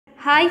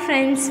Hi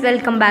friends,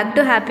 welcome back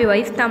to Happy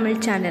Wife Tamil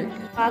channel.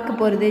 பார்க்க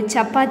போகிறது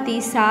சப்பாத்தி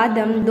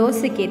சாதம்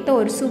தோசைக்கு ஏற்ற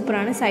ஒரு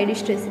சூப்பரான சைட்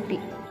டிஷ் ரெசிபி.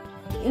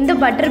 இந்த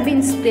பட்டர்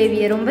பீன்ஸ்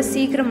கிரேவியை ரொம்ப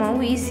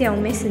சீக்கிரமாகவும்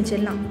ஈஸியாகவுமே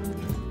செஞ்சிடலாம்.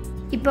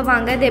 இப்போ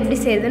வாங்க இது எப்படி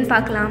செய்யுதுன்னு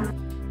பார்க்கலாம்.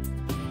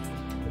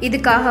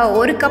 இதுக்காக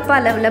ஒரு கப்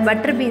அளவில்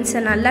பட்டர்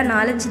பீன்ஸை நல்லா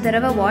 4-5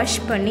 தடவை வாஷ்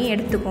பண்ணி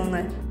எடுத்துக்கோங்க.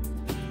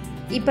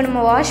 இப்போ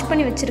நம்ம வாஷ்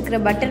பண்ணி வச்சுருக்கிற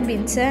பட்டர்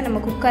பீன்ஸை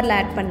நம்ம குக்கரில்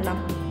ஆட்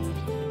பண்ணலாம்.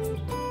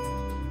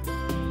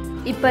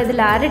 இப்போ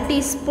இதில் 1/2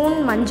 டீஸ்பூன்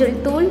மஞ்சள்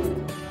தூள்,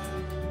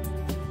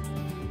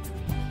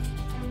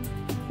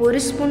 1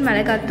 ஸ்பூன்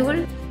மிளகாத்தூள்,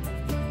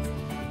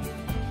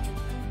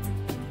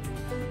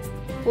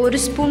 1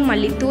 ஸ்பூன்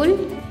மல்லித்தூள்,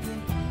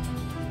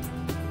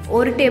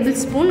 1 table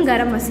spoon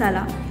garam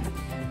masala,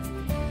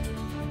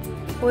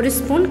 1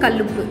 spoon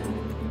கல்லுப்பு.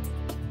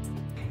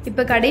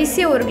 இப்போ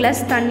கடைசியாக 1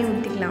 கிளாஸ் தண்ணி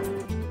ஊற்றிக்கலாம்.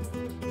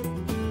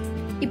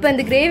 இப்போ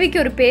இந்த கிரேவிக்கு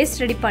ஒரு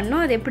பேஸ்ட் ரெடி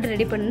பண்ணோம். அது எப்படி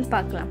ரெடி பண்ணணும்னு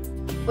பார்க்கலாம்.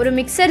 ஒரு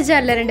மிக்சர்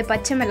ஜாரில் 2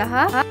 பச்சை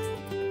மிளகாய்,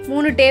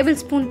 3 டேபிள்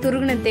ஸ்பூன்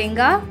துருகின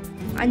தேங்காய்,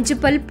 5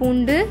 பல்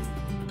பூண்டு,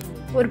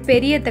 ஒரு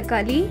பெரிய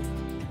தக்காளி,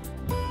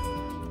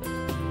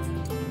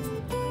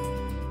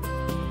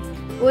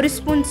 1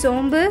 ஸ்பூன்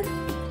சோம்பு,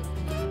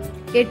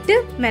 8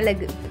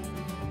 மிளகு,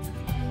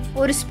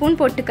 1 ஸ்பூன்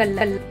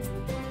பொட்டுக்கடலை,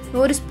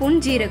 1 ஸ்பூன்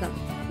ஜீரகம்.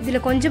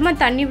 இதில்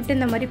கொஞ்சமாக தண்ணி விட்டு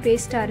இந்த மாதிரி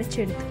பேஸ்ட்டை அரைச்சி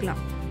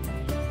எடுத்துக்கலாம்.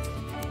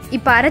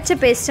 இப்போ அரைச்ச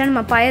பேஸ்ட்டை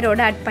நம்ம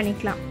பயரோட ஆட்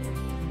பண்ணிக்கலாம்.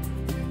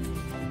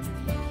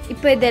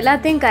 இப்போ இது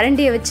எல்லாத்தையும்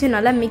கரண்டியை வச்சு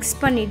நல்லா மிக்ஸ்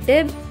பண்ணிவிட்டு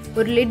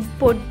ஒரு லிட்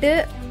போட்டு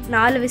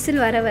 4 விசில்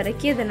வர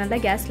வரைக்கும் இதை நல்லா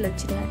கேஸில்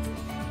வச்சுருங்க.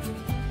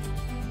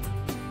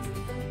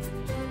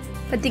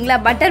 பார்த்தீங்களா,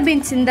 பட்டர்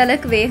பீன்ஸ் இந்த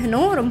அளவுக்கு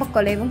வேகணும், ரொம்ப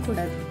குலையவும்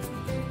கூடாது.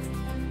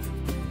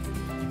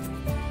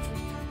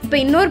 இப்போ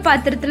இன்னொரு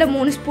பாத்திரத்தில்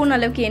 3 ஸ்பூன்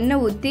அளவுக்கு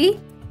எண்ணெய் ஊற்றி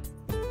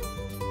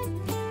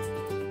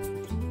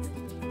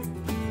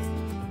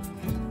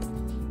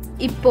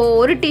இப்போ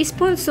 1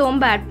 டீஸ்பூன்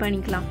சோம்பு ஆட்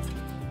பண்ணிக்கலாம்.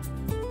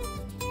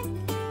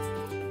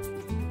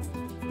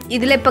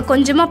 இதில் இப்போ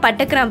கொஞ்சமாக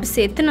பட்டை கிராம்பு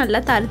சேர்த்து நல்லா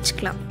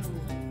தாளிச்சுக்கலாம்.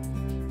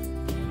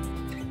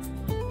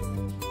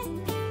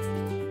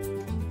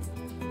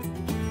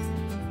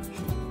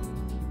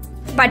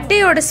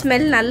 பட்டையோட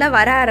ஸ்மெல் நல்லா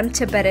வர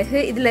ஆரம்பித்த பிறகு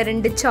இதில்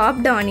 2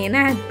 சாப்டு ஆனியனை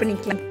ஆட்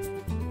பண்ணிக்கலாம்.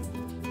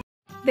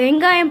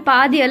 வெங்காயம்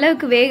பாதி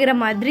அளவுக்கு வேகிற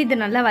மாதிரி இதை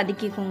நல்லா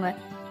வதக்கிக்கோங்க.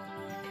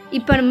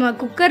 இப்போ நம்ம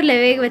குக்கரில்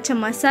வேக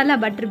வச்ச மசாலா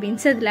பட்டர்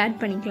பீன்ஸ் இதில் ஆட்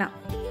பண்ணிக்கலாம்.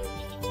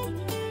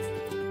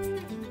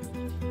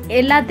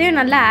 எல்லாத்தையும்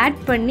நல்லா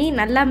ஆட் பண்ணி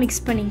நல்லா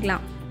மிக்ஸ்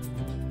பண்ணிக்கலாம்.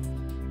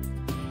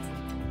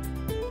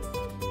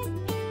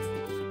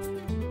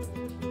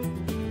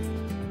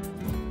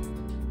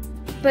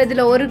 இப்போ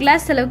இதில் 1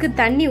 கிளாஸ் அளவுக்கு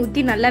தண்ணி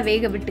ஊற்றி நல்லா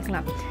வேக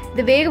விட்டுக்கலாம்.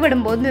 இது வேக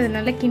விடும்போது இது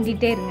நல்லா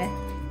கிண்டிகிட்டே இருங்க.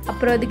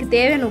 அப்புறம் அதுக்கு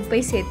தேவையான உப்பை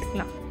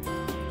சேர்த்துக்கலாம்.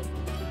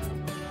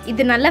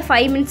 இது நல்லா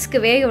 5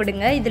 மினிட்ஸ்க்கு வேக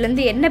விடுங்க.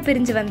 இதுலேருந்து எண்ணெய்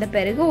பிரிஞ்சு வந்த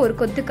பிறகு ஒரு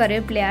கொத்து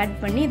கருவேப்பிலை ஆட்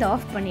பண்ணி இதை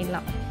ஆஃப்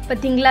பண்ணிடலாம்.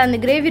 பார்த்தீங்களா, அந்த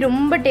கிரேவி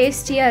ரொம்ப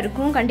டேஸ்டியாக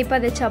இருக்கும். கண்டிப்பாக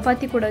அதை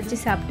சப்பாத்தி கூட வச்சு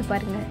சாப்பிட்டு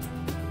பாருங்கள்.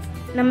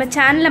 நம்ம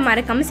சேனலை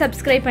மறக்காமல்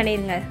சப்ஸ்கிரைப்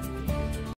பண்ணிடுங்க.